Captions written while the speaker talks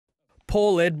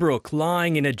Paul Edbrooke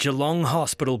lying in a Geelong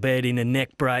hospital bed in a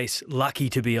neck brace, lucky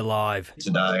to be alive.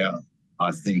 Today,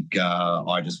 I think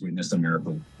I just witnessed a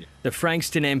miracle. The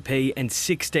Frankston MP and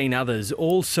 16 others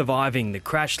all surviving the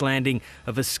crash landing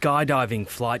of a skydiving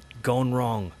flight gone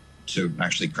wrong. To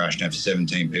actually crash and have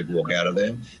 17 people walk out of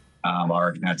there, I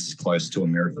reckon that's as close to a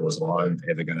miracle as I'm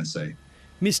ever going to see.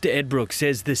 Mr Edbrooke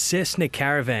says the Cessna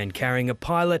Caravan carrying a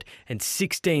pilot and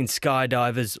 16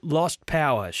 skydivers lost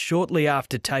power shortly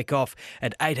after takeoff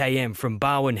at 8 a.m. from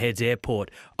Barwon Heads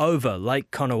Airport over Lake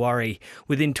Conowari.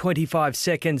 Within 25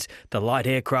 seconds, the light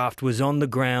aircraft was on the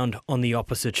ground on the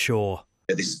opposite shore.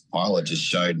 This pilot just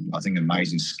showed, I think,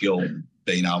 amazing skill,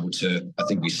 being able to, I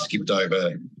think we skipped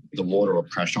over the water or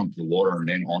crashed onto the water and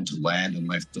then onto land and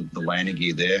left the landing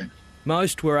gear there.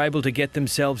 Most were able to get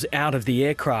themselves out of the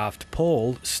aircraft.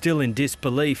 Paul, still in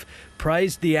disbelief,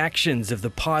 praised the actions of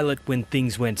the pilot when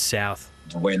things went south.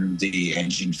 When the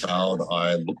engine failed,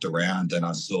 I looked around and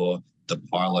I saw the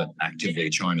pilot actively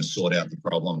trying to sort out the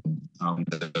problem.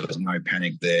 There was no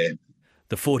panic there.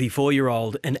 The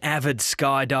 44-year-old, an avid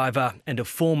skydiver and a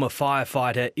former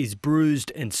firefighter, is bruised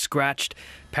and scratched.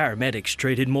 Paramedics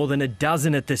treated more than a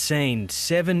dozen at the scene.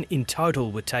 7 in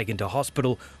total were taken to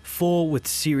hospital, 4 with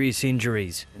serious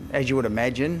injuries. As you would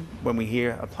imagine, when we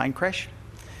hear a plane crash,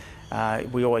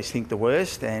 we always think the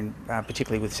worst, and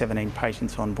particularly with 17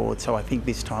 patients on board. So I think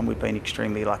this time we've been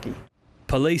extremely lucky.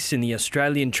 Police and the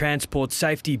Australian Transport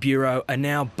Safety Bureau are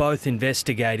now both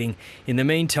investigating. In the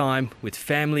meantime, with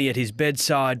family at his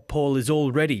bedside, Paul is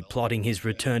already plotting his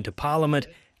return to Parliament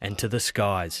and to the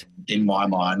skies. In my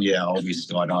mind, yeah, I'll be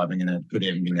skydiving and it could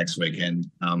even be next weekend.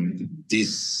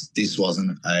 This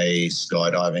wasn't a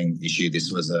skydiving issue.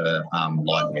 This was a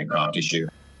light aircraft issue.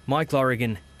 Mike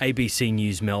Lorigan, ABC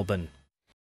News, Melbourne.